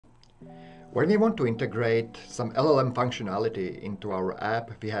When we want to integrate some LLM functionality into our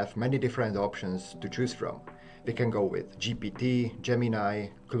app, we have many different options to choose from. We can go with GPT, Gemini,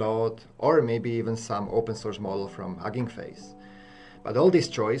 Claude, or maybe even some open source model from Hugging Face. But all this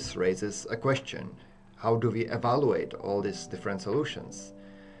choice raises a question. How do we evaluate all these different solutions?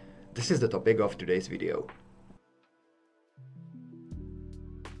 This is the topic of today's video.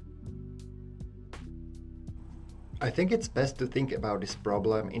 I think it's best to think about this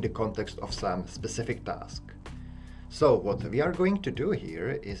problem in the context of some specific task. So what we are going to do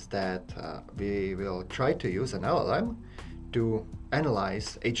here is that we will try to use an LLM to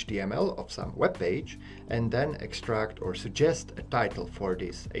analyze HTML of some web page and then extract or suggest a title for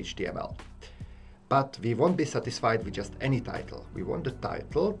this HTML. But we won't be satisfied with just any title. We want the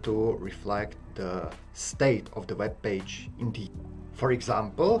title to reflect the state of the web page indeed. For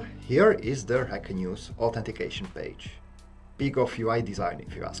example, here is the Hacker News authentication page. Peak of UI design,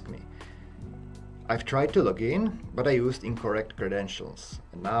 if you ask me. I've tried to log in, but I used incorrect credentials,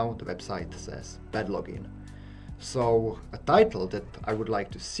 and now the website says bad login. So a title that I would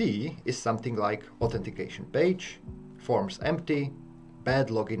like to see is something like authentication page, forms empty, bad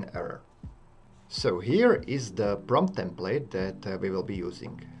login error. So here is the prompt template that we will be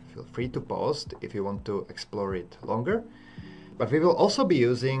using. Feel free to pause if you want to explore it longer. But we will also be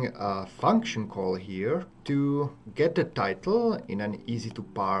using a function call here to get the title in an easy to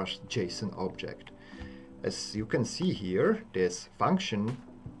parse JSON object. As you can see here, this function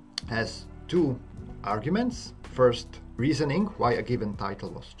has two arguments. First, reasoning why a given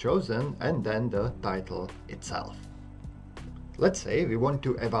title was chosen, and then the title itself. Let's say we want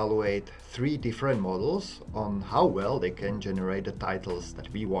to evaluate three different models on how well they can generate the titles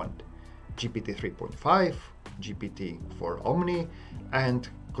that we want. GPT 3.5, GPT-4 Omni, and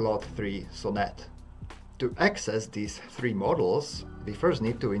Claude 3 Sonnet. To access these three models, we first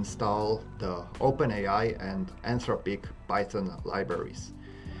need to install the OpenAI and Anthropic Python libraries.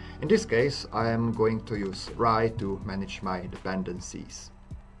 In this case, I am going to use Rai to manage my dependencies.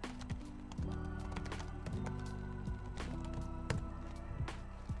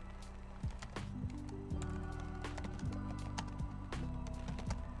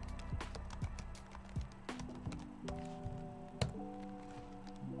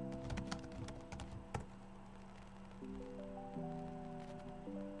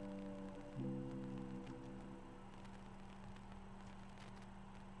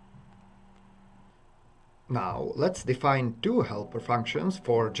 Now, let's define two helper functions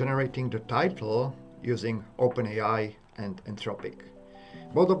for generating the title using OpenAI and Anthropic.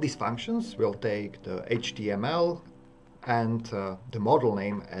 Both of these functions will take the HTML and the model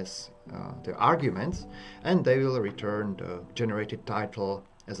name as the arguments, and they will return the generated title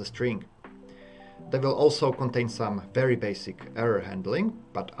as a string. They will also contain some very basic error handling,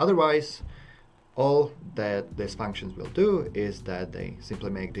 but otherwise, all that these functions will do is that they simply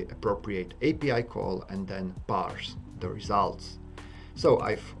make the appropriate API call and then parse the results. So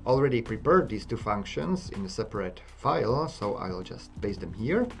I've already prepared these two functions in a separate file, so I'll just paste them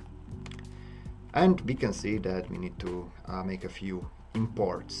here. And we can see that we need to make a few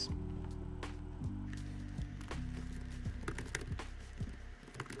imports.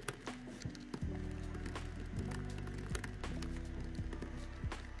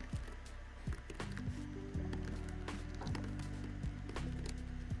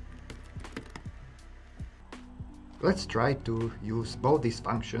 Let's try to use both these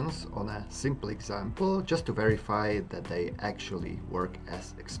functions on a simple example just to verify that they actually work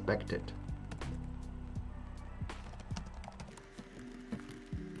as expected.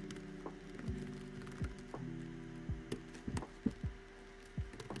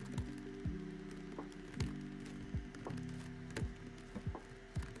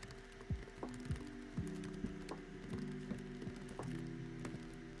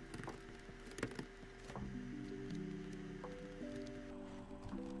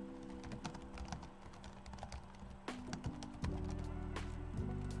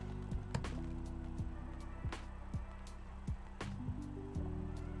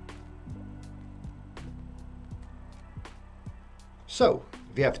 So,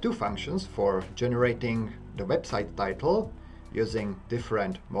 we have two functions for generating the website title using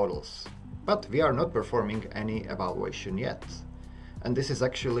different models. But we are not performing any evaluation yet. And this is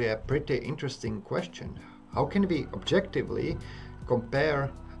actually a pretty interesting question. How can we objectively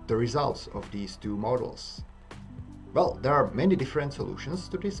compare the results of these two models? Well, there are many different solutions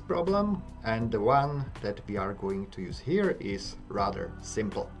to this problem, and the one that we are going to use here is rather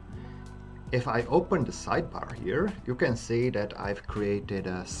simple. If I open the sidebar here, you can see that I've created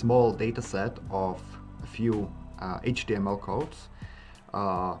a small dataset of a few HTML codes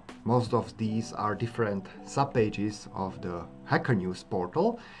Most of these are different subpages of the Hacker News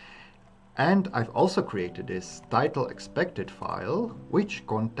portal. And I've also created this title expected file, which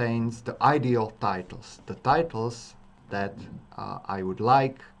contains the ideal titles, the titles that I would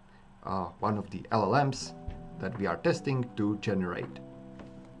like one of the LLMs that we are testing to generate.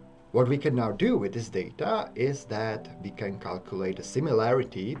 What we can now do with this data is that we can calculate a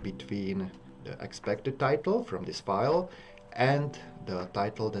similarity between the expected title from this file and the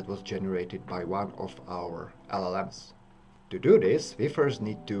title that was generated by one of our LLMs. To do this, we first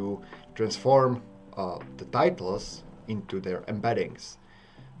need to transform the titles into their embeddings.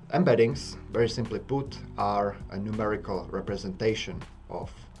 Embeddings, very simply put, are a numerical representation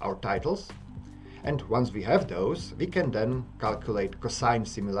of our titles. And once we have those, we can then calculate cosine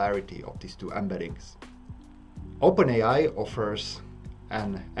similarity of these two embeddings. OpenAI offers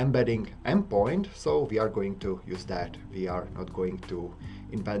an embedding endpoint, so we are going to use that. We are not going to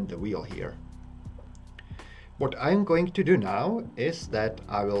invent the wheel here. What I'm going to do now is that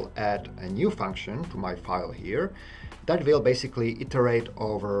I will add a new function to my file here that will basically iterate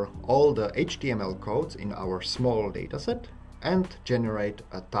over all the HTML codes in our small dataset and generate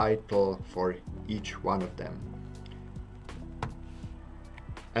a title for each one of them.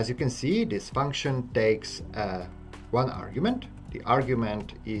 As you can see, this function takes one argument. The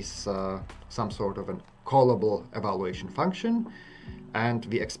argument is some sort of a callable evaluation function, and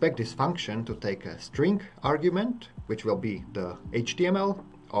we expect this function to take a string argument, which will be the HTML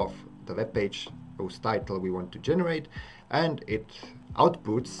of the web page whose title we want to generate, and it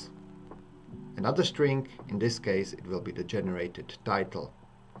outputs another string. In this case, it will be the generated title.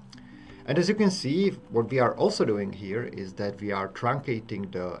 And as you can see, what we are also doing here is that we are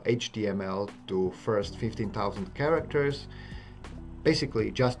truncating the HTML to first 15,000 characters,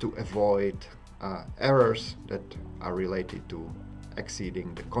 basically just to avoid errors that are related to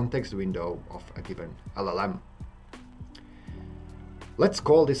exceeding the context window of a given LLM. Let's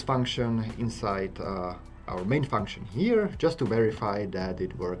call this function inside our main function here, just to verify that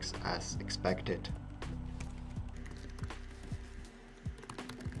it works as expected.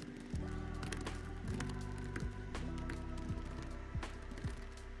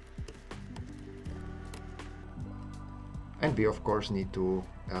 And we of course need to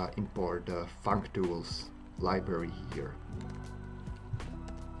import the functools library here.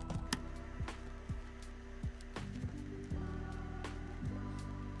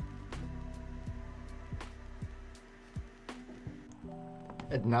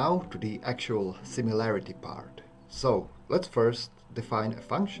 And now to the actual similarity part. So let's first define a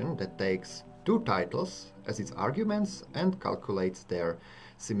function that takes two titles as its arguments and calculates their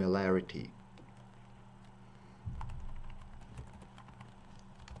similarity.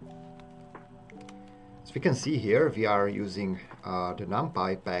 As we can see here, we are using the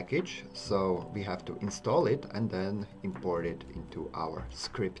NumPy package, so we have to install it and then import it into our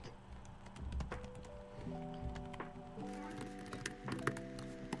script.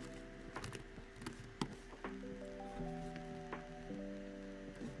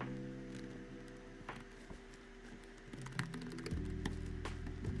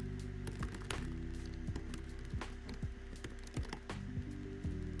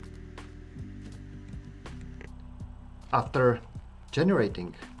 After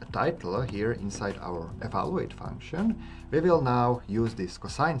generating a title here inside our evaluate function, we will now use this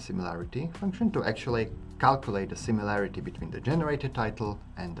cosine similarity function to actually calculate the similarity between the generated title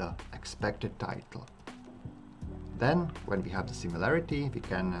and the expected title. Then, when we have the similarity, we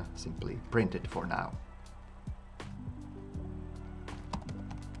can simply print it for now.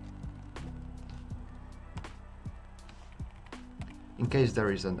 In case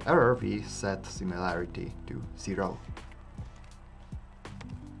there is an error, we set similarity to 0.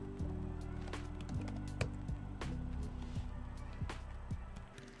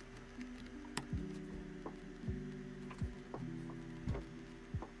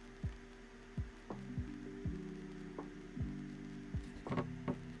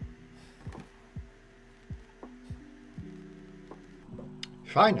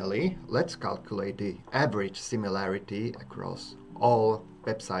 Finally, let's calculate the average similarity across all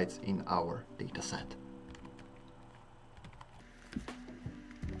websites in our dataset.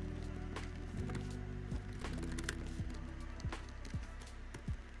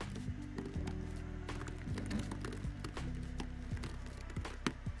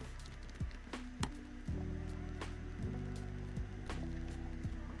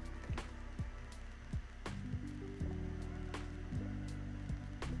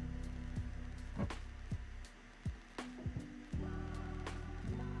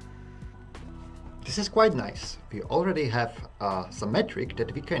 This is quite nice. We already have some metric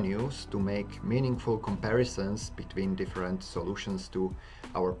that we can use to make meaningful comparisons between different solutions to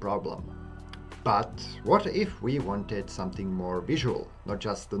our problem. But what if we wanted something more visual, not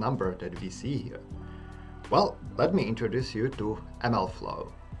just the number that we see here? Well, let me introduce you to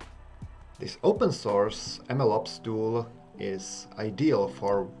MLflow. This open source MLOps tool is ideal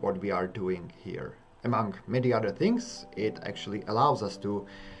for what we are doing here. Among many other things, it actually allows us to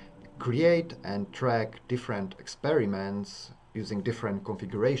create and track different experiments using different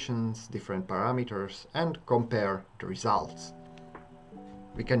configurations, different parameters, and compare the results.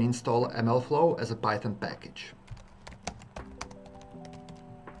 We can install MLflow as a Python package.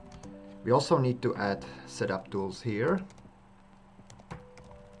 We also need to add setup tools here.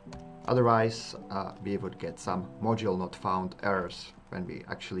 Otherwise, we would get some module not found errors when we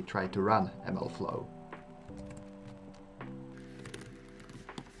actually try to run MLflow.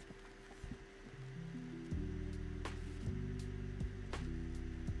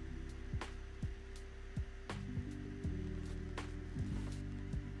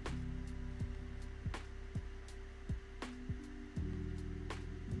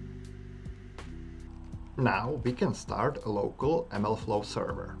 Now we can start a local MLflow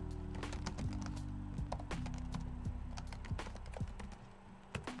server.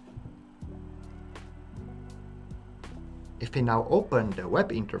 If we now open the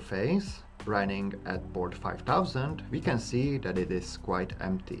web interface running at port 5000, we can see that it is quite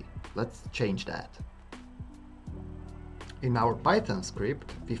empty. Let's change that. In our Python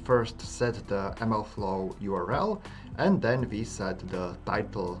script, we first set the MLflow URL and then we set the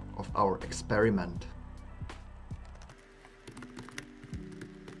title of our experiment.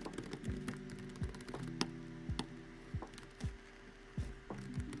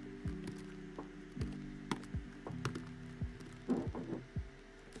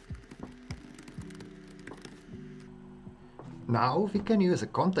 Now we can use a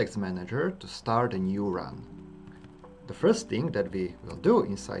context manager to start a new run. The first thing that we will do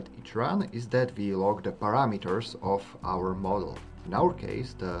inside each run is that we log the parameters of our model. In our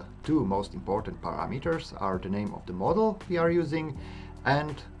case, the two most important parameters are the name of the model we are using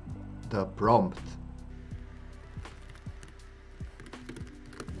and the prompt.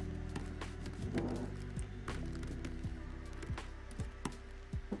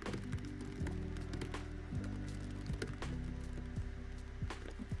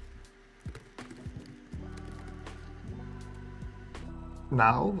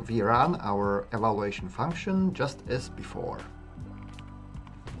 Now we run our evaluation function just as before.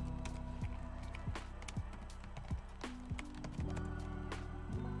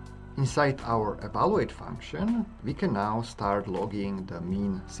 Inside our evaluate function, we can now start logging the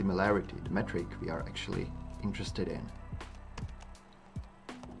mean similarity, the metric we are actually interested in.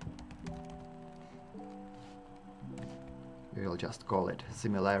 We will just call it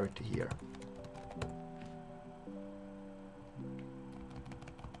similarity here.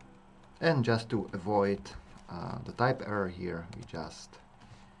 And just to avoid the type error here, we just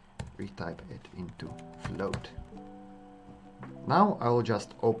retype it into float. Now I will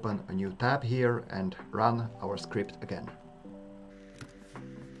just open a new tab here and run our script again.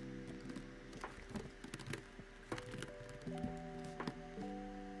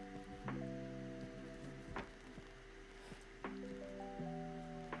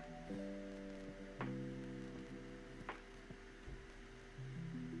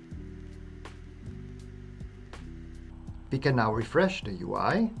 We can now refresh the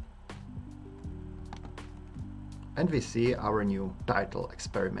UI and we see our new title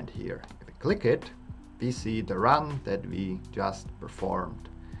experiment here. If we click it, we see the run that we just performed.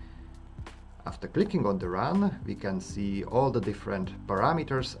 After clicking on the run, we can see all the different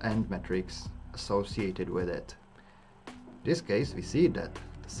parameters and metrics associated with it. In this case, we see that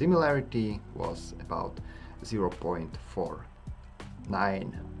the similarity was about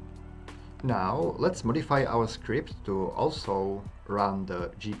 0.49. Now let's modify our script to also run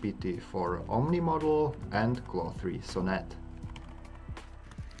the GPT-4 Omni model and Claude 3 Sonnet.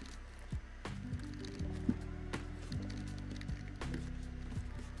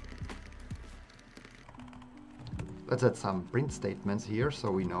 Let's add some print statements here so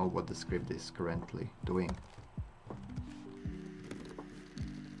we know what the script is currently doing.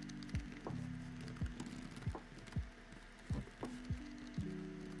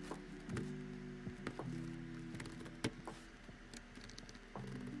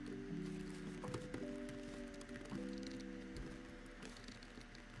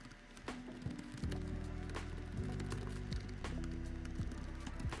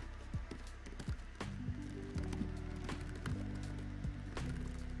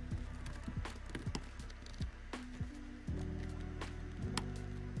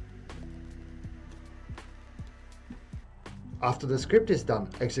 After the script is done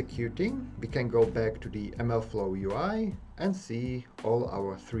executing, we can go back to the MLflow UI and see all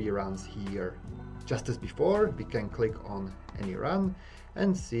our 3 runs here. Just as before, we can click on any run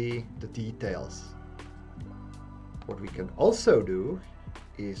and see the details. What we can also do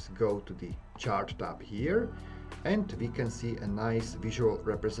is go to the chart tab here, and we can see a nice visual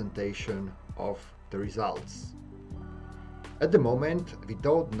representation of the results. At the moment, we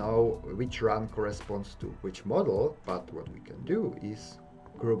don't know which run corresponds to which model, but what we can do is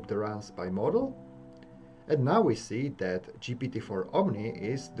group the runs by model. And now we see that GPT-4 Omni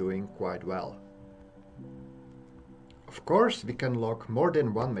is doing quite well. Of course, we can log more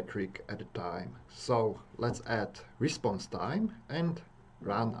than one metric at a time. So let's add response time and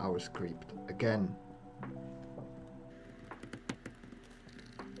run our script again.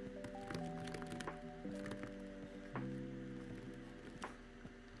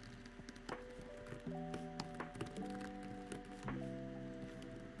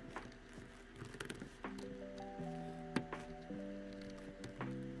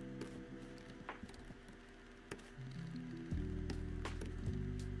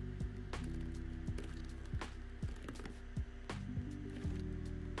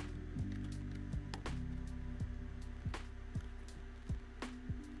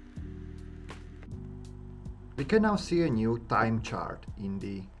 We can now see a new time chart in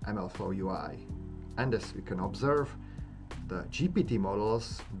the MLflow UI. And as we can observe, the GPT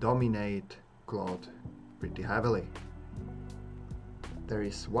models dominate Claude pretty heavily. There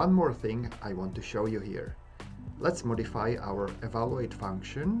is one more thing I want to show you here. Let's modify our evaluate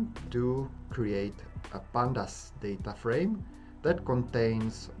function to create a pandas data frame that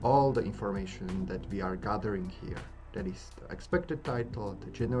contains all the information that we are gathering here. That is the expected title, the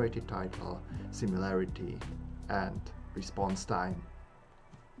generated title, similarity, and response time.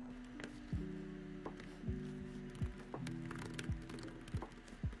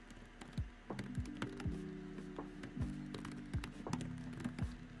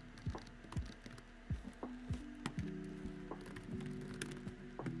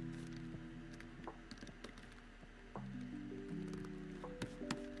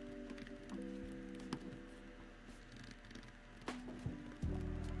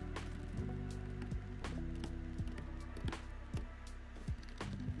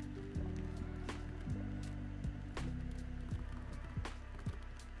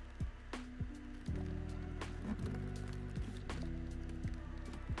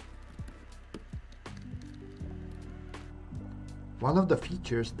 One of the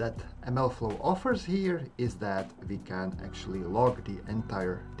features that MLflow offers here is that we can actually log the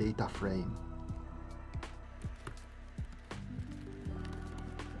entire data frame.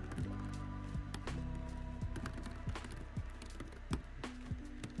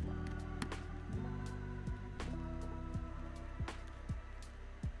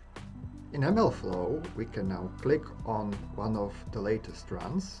 In MLflow, we can now click on one of the latest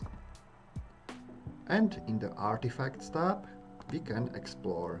runs, and in the Artifacts tab, we can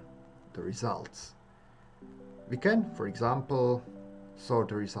explore the results. We can, for example, sort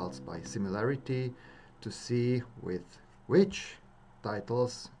the results by similarity to see with which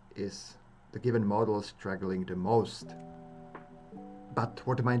titles is the given model struggling the most. But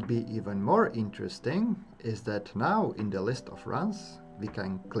what might be even more interesting is that now in the list of runs, we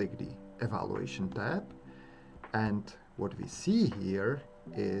can click the Evaluation tab, and what we see here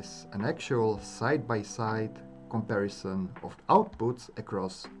is an actual side-by-side comparison of outputs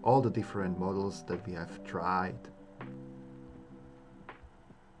across all the different models that we have tried.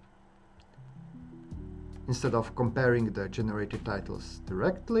 Instead of comparing the generated titles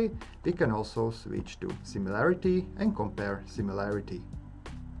directly, we can also switch to similarity and compare similarity.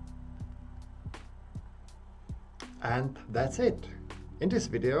 And that's it. In this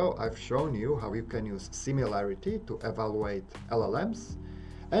video, I've shown you how you can use similarity to evaluate LLMs,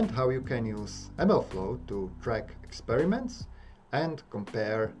 and how you can use MLflow to track experiments and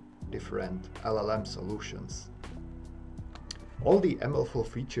compare different LLM solutions. All the MLflow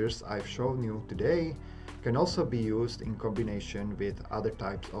features I've shown you today can also be used in combination with other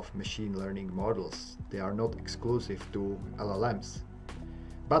types of machine learning models. They are not exclusive to LLMs.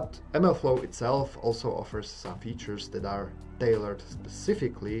 But MLflow itself also offers some features that are tailored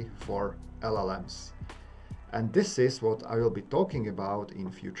specifically for LLMs. And this is what I will be talking about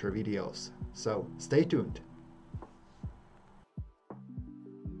in future videos. So stay tuned.